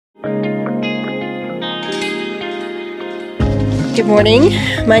Good morning.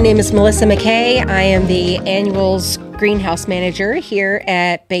 My name is Melissa McKay. I am the annuals greenhouse manager here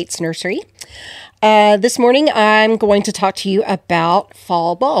at Bates Nursery. This morning I'm going to talk to you about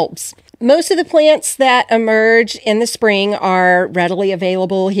fall bulbs. Most of the plants that emerge in the spring are readily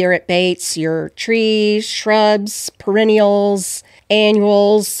available here at Bates. Your trees, shrubs, perennials,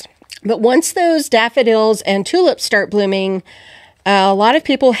 annuals. But once those daffodils and tulips start blooming, a lot of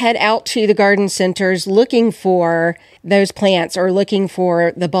people head out to the garden centers looking for those plants or looking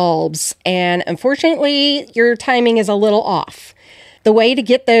for the bulbs. And unfortunately, your timing is a little off. The way to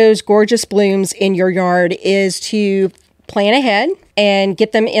get those gorgeous blooms in your yard is to plan ahead and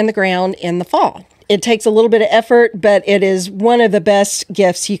get them in the ground in the fall. It takes a little bit of effort, but it is one of the best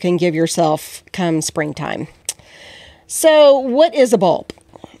gifts you can give yourself come springtime. So what is a bulb?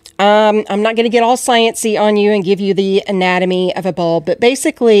 I'm not going to get all sciencey on you and give you the anatomy of a bulb, but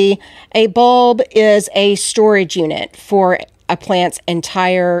basically a bulb is a storage unit for a plant's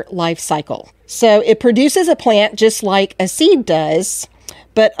entire life cycle. So it produces a plant just like a seed does,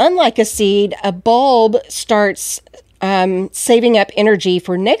 but unlike a seed, a bulb starts saving up energy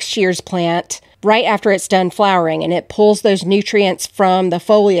for next year's plant right after it's done flowering, and it pulls those nutrients from the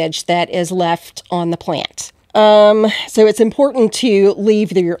foliage that is left on the plant. So it's important to leave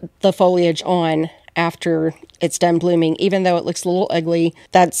the foliage on after it's done blooming, even though it looks a little ugly.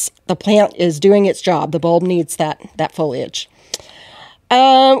 The plant is doing its job. The bulb needs that foliage.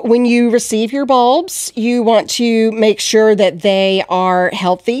 When you receive your bulbs, you want to make sure that they are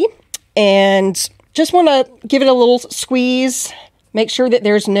healthy and just want to give it a little squeeze. Make sure that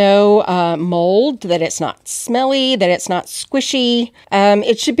there's no mold, that it's not smelly, that it's not squishy.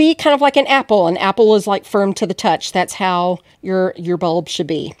 It should be kind of like an apple. An apple is like firm to the touch. That's how your bulb should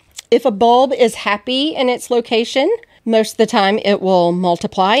be. If a bulb is happy in its location, most of the time it will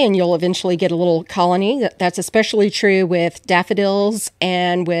multiply and you'll eventually get a little colony. That's especially true with daffodils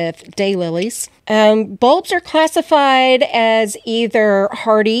and with daylilies. Bulbs are classified as either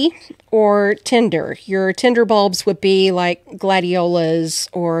hardy or tender. Your tender bulbs would be like gladiolas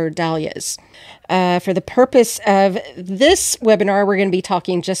or dahlias. For the purpose of this webinar, we're going to be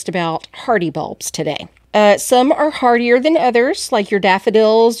talking just about hardy bulbs today. Some are hardier than others, like your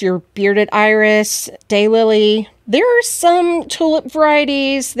daffodils, your bearded iris, daylily. There are some tulip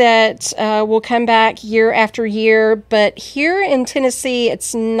varieties that will come back year after year, but here in Tennessee,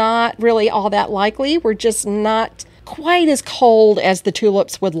 it's not really all that likely. We're just not quite as cold as the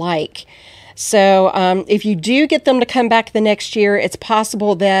tulips would like. So if you do get them to come back the next year, it's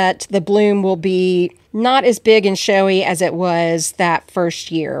possible that the bloom will be not as big and showy as it was that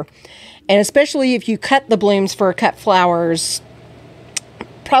first year. And especially if you cut the blooms for cut flowers,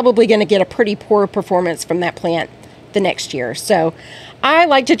 probably going to get a pretty poor performance from that plant the next year. So I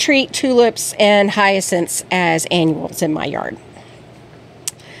like to treat tulips and hyacinths as annuals in my yard.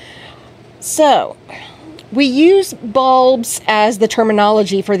 So we use bulbs as the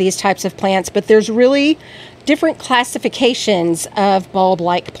terminology for these types of plants, but there's really different classifications of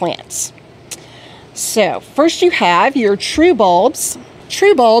bulb-like plants. So first you have your true bulbs.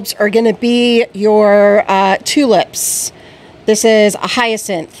 True bulbs are going to be your tulips. This is a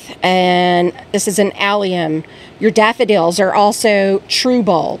hyacinth, and this is an allium. Your daffodils are also true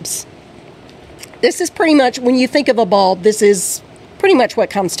bulbs. This is pretty much, when you think of a bulb, this is pretty much what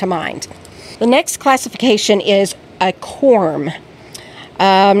comes to mind. The next classification is a corm.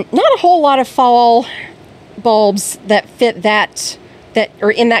 Not a whole lot of fall bulbs that fit that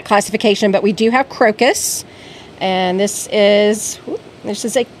are in that classification, but we do have crocus, and this is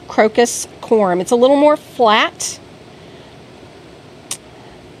a crocus corm. It's a little more flat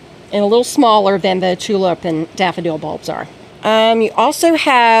and a little smaller than the tulip and daffodil bulbs are. You also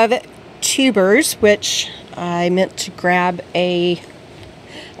have tubers, which I meant to grab a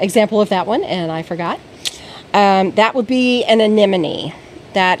example of that one and I forgot. That would be an anemone.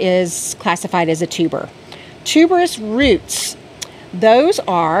 That is classified as a tuber. Tuberous roots, those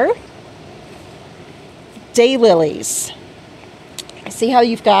are daylilies. See how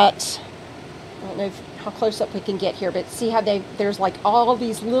you've got, I don't know how close up we can get here, but see how there's like all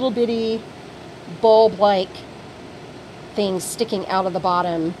these little bitty bulb-like things sticking out of the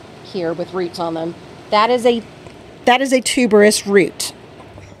bottom here with roots on them. That is a tuberous root.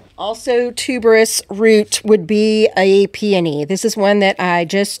 Also tuberous root would be a peony. This is one that I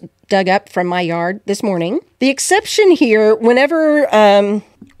just dug up from my yard this morning. The exception here, when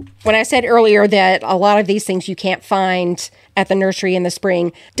I said earlier that a lot of these things you can't find at the nursery in the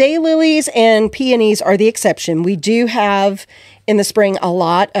spring, daylilies and peonies are the exception. We do have in the spring a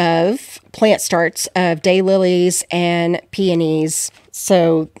lot of plant starts of daylilies and peonies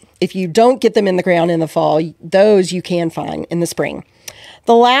So if you don't get them in the ground in the fall, those you can find in the spring.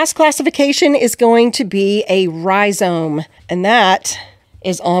 The last classification is going to be a rhizome, and that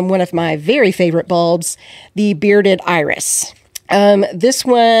is on one of my very favorite bulbs, the bearded iris. This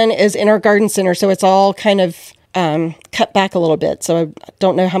one is in our garden center, so it's all kind of cut back a little bit. So I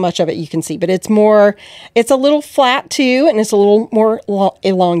don't know how much of it you can see, but it's a little flat too, and it's a little more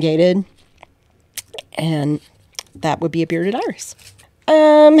elongated. And that would be a bearded iris.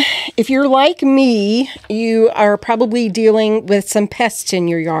 If you're like me, you are probably dealing with some pests in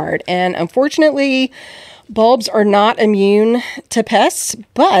your yard. And unfortunately, bulbs are not immune to pests,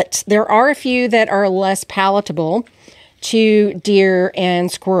 but there are a few that are less palatable to deer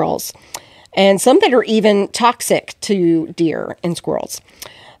and squirrels, and some that are even toxic to deer and squirrels.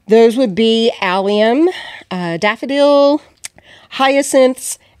 Those would be allium, daffodil,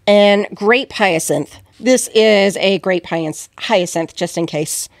 hyacinths, and grape hyacinth. This is a grape hyacinth, just in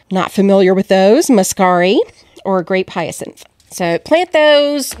case not familiar with those, muscari or grape hyacinth. So plant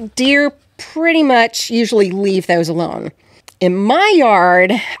those. Deer pretty much usually leave those alone. In my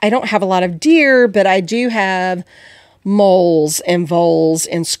yard, I don't have a lot of deer, but I do have moles and voles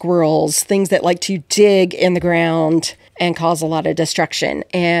and squirrels, things that like to dig in the ground and cause a lot of destruction.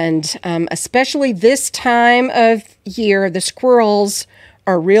 And especially this time of year, the squirrels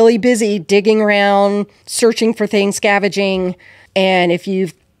are really busy digging around, searching for things, scavenging. And if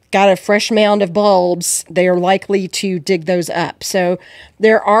you've got a fresh mound of bulbs, they are likely to dig those up. So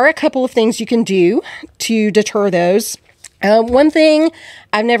there are a couple of things you can do to deter those. One thing,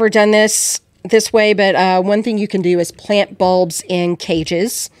 I've never done this way, but one thing you can do is plant bulbs in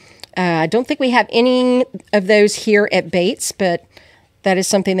cages. I don't think we have any of those here at Bates, but that is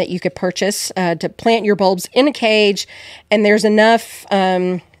something that you could purchase to plant your bulbs in a cage, and there's enough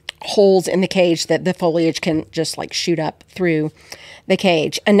holes in the cage that the foliage can just like shoot up through the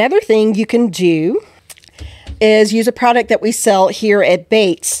cage. Another thing you can do is use a product that we sell here at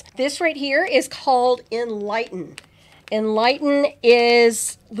Bates. This right here is called Enlighten. Enlighten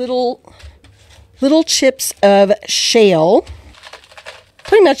is little chips of shale,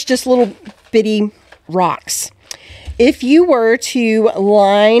 pretty much just little bitty rocks. If you were to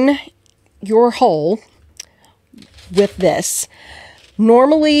line your hole with this,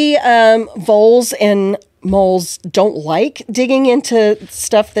 normally voles and moles don't like digging into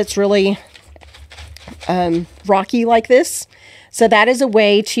stuff that's really rocky like this. So that is a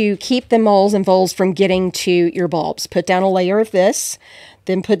way to keep the moles and voles from getting to your bulbs. Put down a layer of this,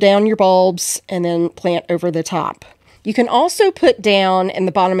 then put down your bulbs, and then plant over the top. You can also put down in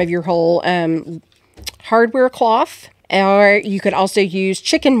the bottom of your hole hardware cloth, or you could also use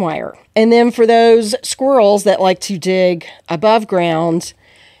chicken wire. And then for those squirrels that like to dig above ground,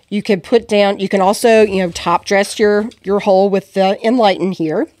 you can put down, you can also, top dress your hole with the Enlighten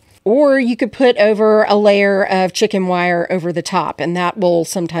here, or you could put over a layer of chicken wire over the top, and that will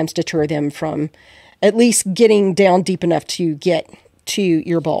sometimes deter them from at least getting down deep enough to get to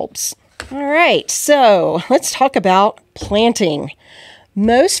your bulbs. All right, so let's talk about planting.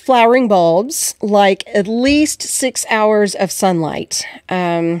 Most flowering bulbs like at least 6 hours of sunlight.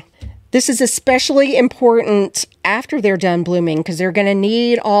 This is especially important after they're done blooming because they're going to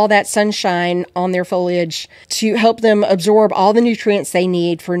need all that sunshine on their foliage to help them absorb all the nutrients they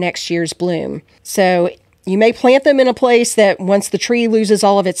need for next year's bloom. So you may plant them in a place that once the tree loses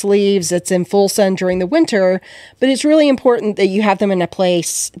all of its leaves, it's in full sun during the winter, but it's really important that you have them in a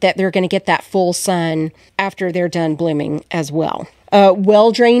place that they're going to get that full sun after they're done blooming as well.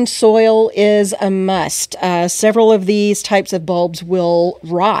 Well-drained soil is a must. Several of these types of bulbs will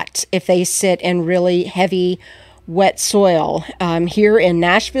rot if they sit in really heavy, wet soil. Here in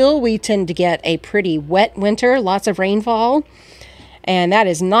Nashville, we tend to get a pretty wet winter, lots of rainfall, and that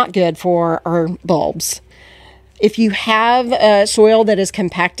is not good for our bulbs. If you have soil that is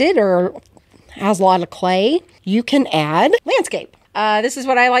compacted or has a lot of clay, you can add landscape. This is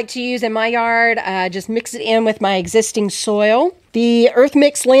what I like to use in my yard. Just mix it in with my existing soil. The Earth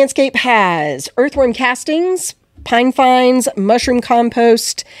Mix Landscape has earthworm castings, pine fines, mushroom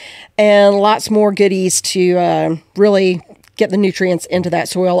compost, and lots more goodies to really get the nutrients into that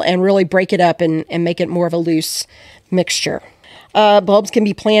soil and really break it up and make it more of a loose mixture. Bulbs can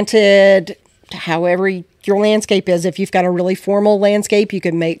be planted however your landscape is. If you've got a really formal landscape, you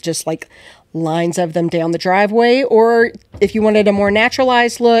can make just like lines of them down the driveway, or if you wanted a more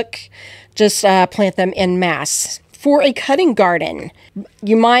naturalized look, just plant them en masse. For a cutting garden,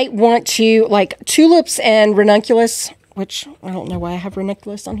 you might want to, like tulips and ranunculus, which I don't know why I have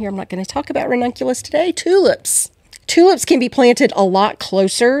ranunculus on here. I'm not going to talk about ranunculus today. Tulips Tulips can be planted a lot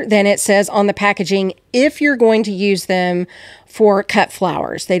closer than it says on the packaging if you're going to use them for cut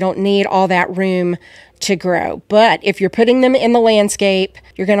flowers. They don't need all that room to grow. But if you're putting them in the landscape,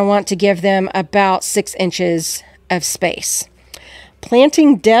 you're going to want to give them about 6 inches of space.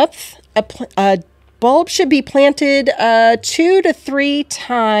 Planting depth, a bulb should be planted 2 to 3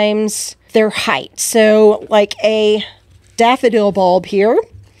 times their height. So like a daffodil bulb here.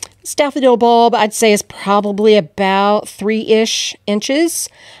 This daffodil bulb, I'd say, is probably about 3-ish inches.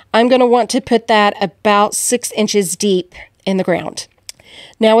 I'm going to want to put that about 6 inches deep in the ground.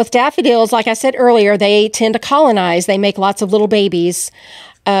 Now with daffodils, like I said earlier, they tend to colonize. They make lots of little babies.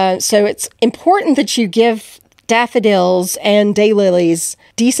 So it's important that you give daffodils and daylilies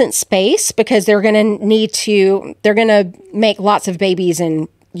decent space because they're going to make lots of babies, and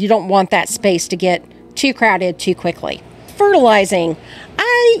you don't want that space to get too crowded too quickly. Fertilizing.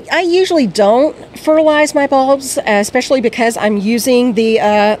 I usually don't fertilize my bulbs, especially because I'm using the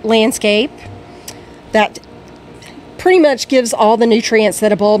landscape that pretty much gives all the nutrients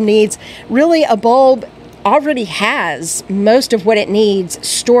that a bulb needs. Really, a bulb already has most of what it needs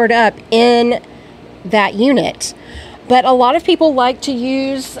stored up in that unit. But a lot of people like to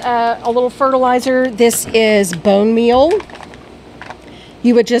use a little fertilizer. This is bone meal.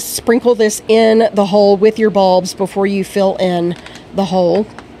 You would just sprinkle this in the hole with your bulbs before you fill in the hole.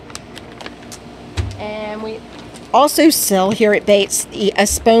 And we also sell here at Bates the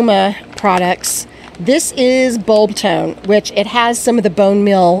Espoma products. This is bulb tone, which it has some of the bone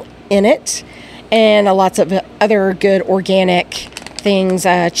meal in it and lots of other good organic things,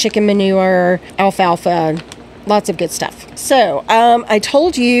 chicken manure, alfalfa, lots of good stuff. So I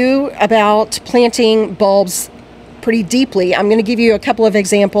told you about planting bulbs pretty deeply. I'm going to give you a couple of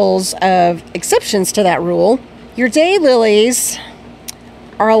examples of exceptions to that rule. Your daylilies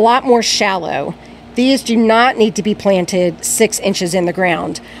are a lot more shallow. These do not need to be planted 6 inches in the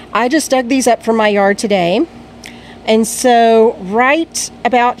ground. I just dug these up from my yard today. And so right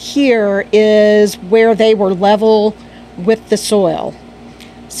about here is where they were level with the soil.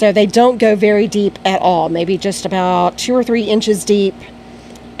 So they don't go very deep at all, maybe just about 2 or 3 inches deep.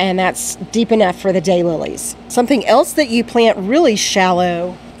 And that's deep enough for the daylilies. Something else that you plant really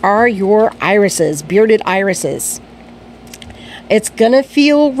shallow are your irises, bearded irises. It's gonna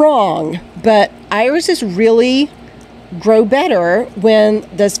feel wrong, but irises really grow better when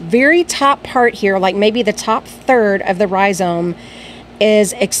this very top part here, like maybe the top third of the rhizome,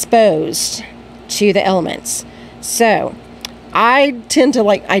 is exposed to the elements. So I tend to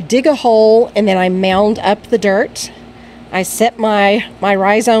I dig a hole and then I mound up the dirt. I set my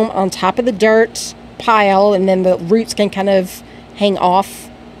rhizome on top of the dirt pile, and then the roots can kind of hang off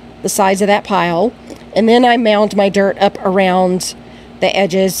the sides of that pile. And then I mound my dirt up around the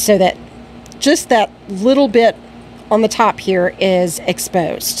edges so that just that little bit on the top here is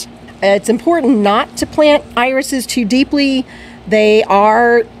exposed. It's important not to plant irises too deeply. They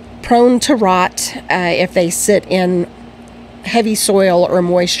are prone to rot if they sit in heavy soil or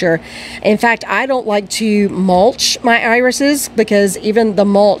moisture. In fact, I don't like to mulch my irises because even the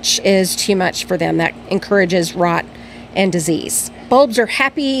mulch is too much for them. That encourages rot and disease. Bulbs are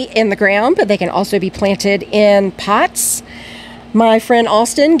happy in the ground, but they can also be planted in pots. My friend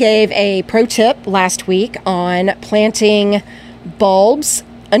Austin gave a pro tip last week on planting bulbs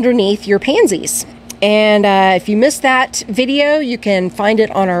underneath your pansies. And if you missed that video, you can find it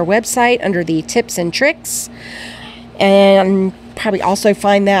on our website under the tips and tricks. And probably also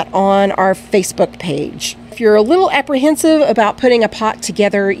find that on our Facebook page. If you're a little apprehensive about putting a pot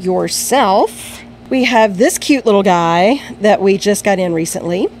together yourself, we have this cute little guy that we just got in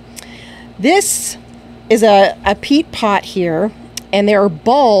recently. This is a peat pot here, and there are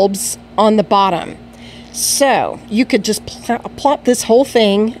bulbs on the bottom. So you could just plop this whole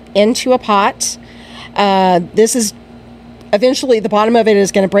thing into a pot. This is eventually, the bottom of it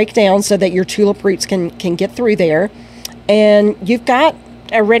is going to break down so that your tulip roots can get through there. And you've got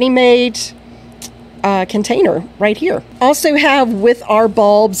a ready-made container right here. Also have with our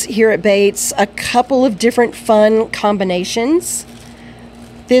bulbs here at Bates a couple of different fun combinations.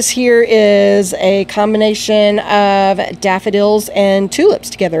 This here is a combination of daffodils and tulips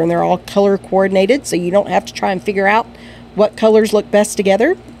together, and they're all color coordinated, so you don't have to try and figure out what colors look best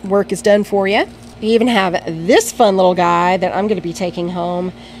together. Work is done for you. We even have this fun little guy that I'm going to be taking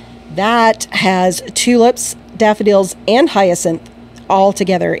home that has tulips, daffodils, and hyacinth all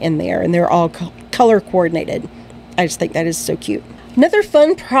together in there, and they're all color coordinated. I just think that is so cute. Another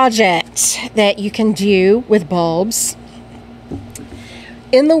fun project that you can do with bulbs.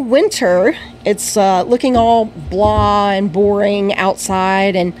 In the winter, it's looking all blah and boring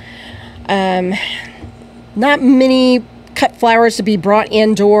outside, and not many cut flowers to be brought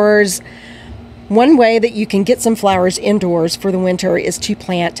indoors. One way that you can get some flowers indoors for the winter is to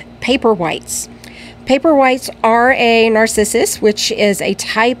plant paper whites. Paper whites are a narcissus, which is a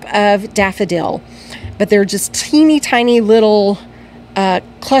type of daffodil, but they're just teeny tiny little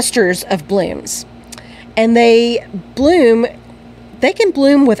clusters of blooms. And they can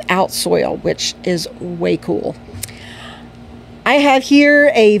bloom without soil, which is way cool. I have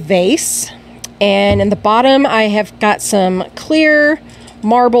here a vase, and in the bottom I have got some clear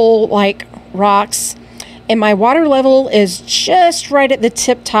marble-like rocks, and my water level is just right at the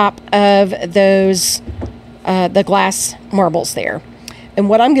tip top of those the glass marbles there. And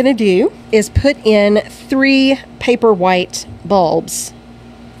what I'm going to do is put in 3 paper white bulbs.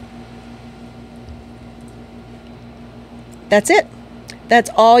 That's it. That's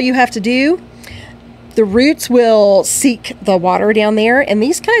all you have to do. The roots will seek the water down there, and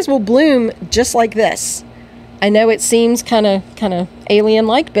these guys will bloom just like this. I know it seems kind of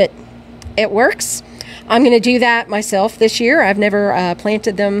alien-like, but it works. I'm going to do that myself this year. I've never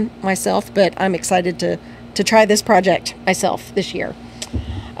planted them myself, but I'm excited to try this project myself this year.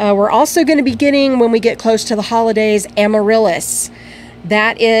 We're also going to be getting, when we get close to the holidays, amaryllis.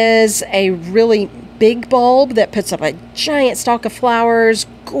 That is a really big bulb that puts up a giant stalk of flowers,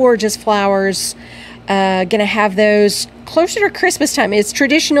 gorgeous flowers. Gonna have those closer to Christmas time. It's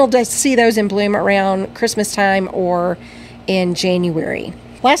traditional to see those in bloom around Christmas time or in January.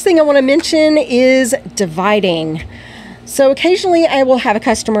 Last thing I want to mention is dividing. So occasionally I will have a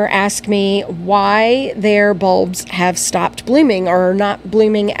customer ask me why their bulbs have stopped blooming or are not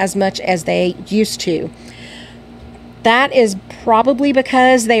blooming as much as they used to. That is probably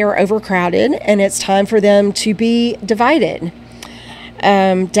because they are overcrowded and it's time for them to be divided.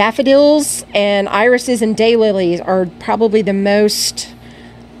 Daffodils and irises and daylilies are probably the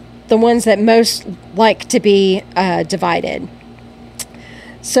ones that most like to be divided.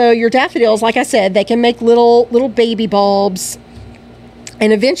 So your daffodils, like I said, they can make little baby bulbs,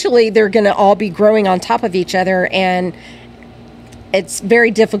 and eventually they're going to all be growing on top of each other, and it's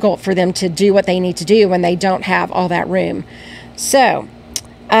very difficult for them to do what they need to do when they don't have all that room. So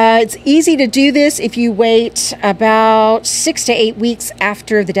it's easy to do this if you wait about 6 to 8 weeks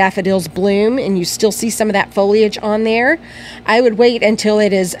after the daffodils bloom and you still see some of that foliage on there. I would wait until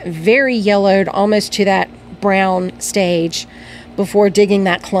it is very yellowed, almost to that brown stage, before digging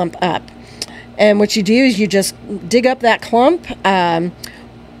that clump up. And what you do is you just dig up that clump,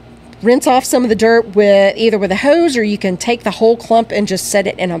 rinse off some of the dirt with either with a hose, or you can take the whole clump and just set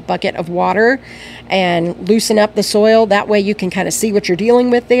it in a bucket of water and loosen up the soil. That way you can kind of see what you're dealing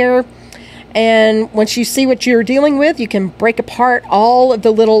with there. And once you see what you're dealing with, you can break apart all of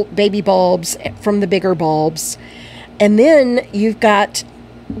the little baby bulbs from the bigger bulbs. And then you've got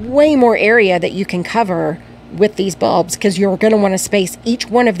way more area that you can cover with these bulbs, because you're going to want to space each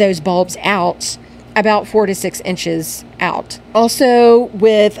one of those bulbs out about 4 to 6 inches out. Also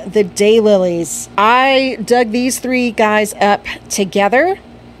with the daylilies, I dug these 3 guys up together.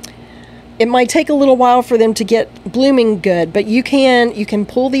 It might take a little while for them to get blooming good, but you can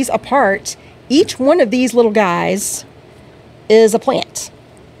pull these apart. Each one of these little guys is a plant.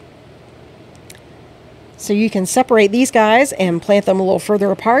 So you can separate these guys and plant them a little further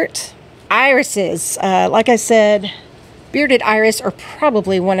apart. Irises, like I said, bearded iris are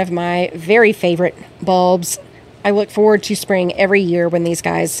probably one of my very favorite bulbs. I look forward to spring every year when these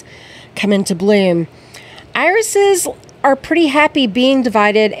guys come into bloom. Irises are pretty happy being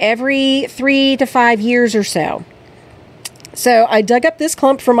divided every 3 to 5 years or so. So I dug up this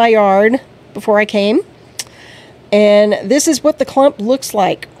clump from my yard before I came, and this is what the clump looks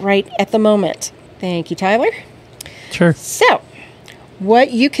like right at the moment. Thank you, Tyler. Sure. So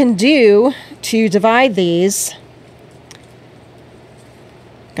what you can do to divide these,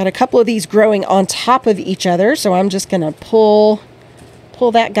 got a couple of these growing on top of each other, so I'm just going to pull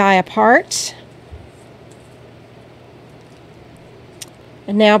that guy apart.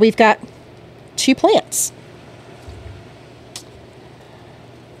 And now we've got 2 plants.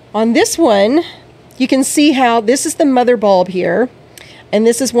 On this one, you can see how this is the mother bulb here, and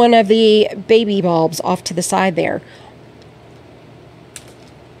this is one of the baby bulbs off to the side there.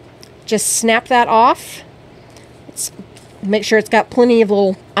 Just snap that off. Make sure it's got plenty of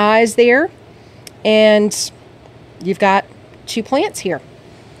little eyes there, and you've got 2 plants here.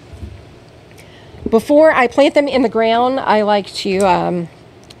 Before I plant them in the ground, I like to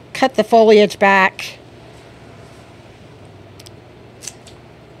cut the foliage back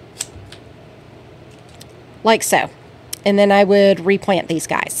like so, and then I would replant these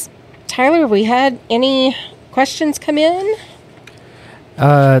guys. Tyler, have we had any questions come in?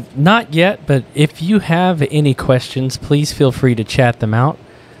 Not yet, but if you have any questions, please feel free to chat them out.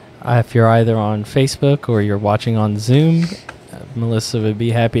 If you're either on Facebook or you're watching on Zoom, Melissa would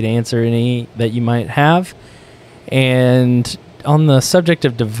be happy to answer any that you might have. And on the subject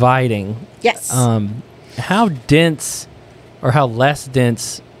of dividing, Yes. How dense or how less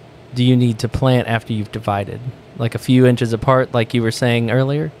dense do you need to plant after you've divided? Like a few inches apart, like you were saying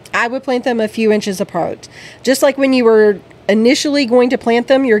earlier? I would plant them a few inches apart. Just like when you were initially going to plant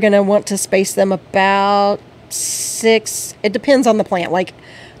them, you're going to want to space them about 6. It depends on the plant. Like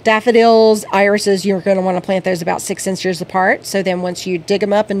daffodils, irises, you're going to want to plant those about 6 inches apart. So then once you dig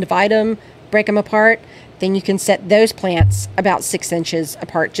them up and divide them, break them apart, then you can set those plants about 6 inches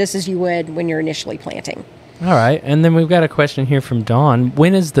apart, just as you would when you're initially planting. All right. And then we've got a question here from Dawn.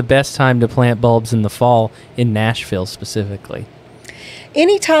 When is the best time to plant bulbs in the fall in Nashville specifically?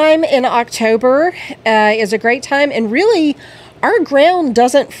 Anytime in October is a great time. And really, our ground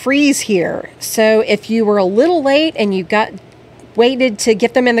doesn't freeze here. So if you were a little late and you waited to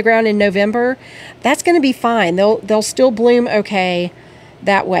get them in the ground in November, that's going to be fine. They'll still bloom okay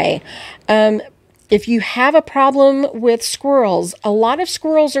that way. If you have a problem with squirrels, a lot of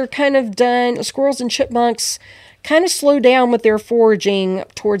squirrels are kind of done. Squirrels and chipmunks kind of slow down with their foraging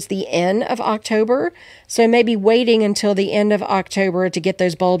towards the end of October. So maybe waiting until the end of October to get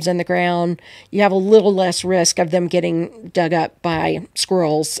those bulbs in the ground, you have a little less risk of them getting dug up by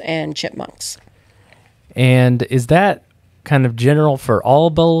squirrels and chipmunks. And is that kind of general for all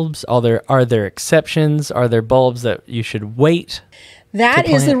bulbs? Are there exceptions? Are there bulbs that you should wait? That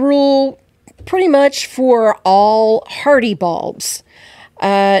is the rule pretty much for all hardy bulbs.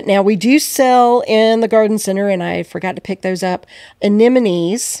 Now, we do sell in the garden center, and I forgot to pick those up,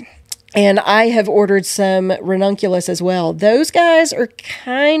 anemones, and I have ordered some ranunculus as well. Those guys are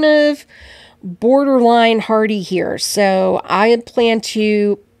kind of borderline hardy here, so I plan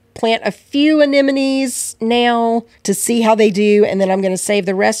to plant a few anemones now to see how they do, and then I'm going to save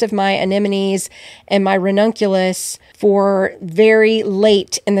the rest of my anemones and my ranunculus for very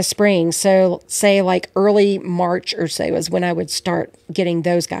late in the spring. So say like early March or so is when I would start getting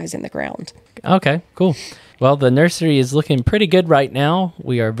those guys in the ground. Okay, cool. Well, the nursery is looking pretty good right now.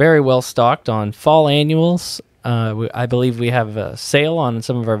 We are very well stocked on fall annuals. I believe we have a sale on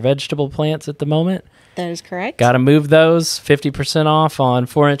some of our vegetable plants at the moment. That is correct. Got to move those, 50% off on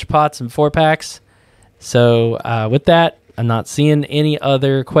 4-inch pots and 4-packs. So with that, I'm not seeing any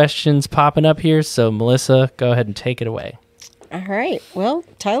other questions popping up here. So Melissa, go ahead and take it away. All right. Well,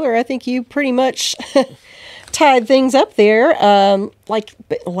 Tyler, I think you pretty much tied things up there.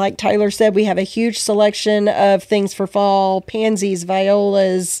 Like Tyler said, we have a huge selection of things for fall: pansies,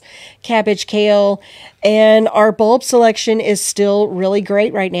 violas, cabbage, kale, and our bulb selection is still really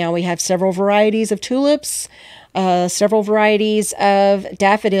great right now. We have several varieties of tulips, several varieties of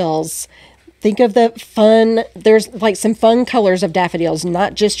daffodils. Think of the fun, there's like some fun colors of daffodils,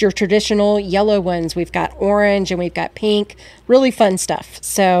 not just your traditional yellow ones. We've got orange and we've got pink, really fun stuff.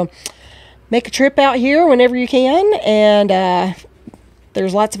 So make a trip out here whenever you can, and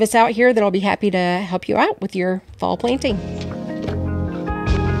there's lots of us out here that'll be happy to help you out with your fall planting.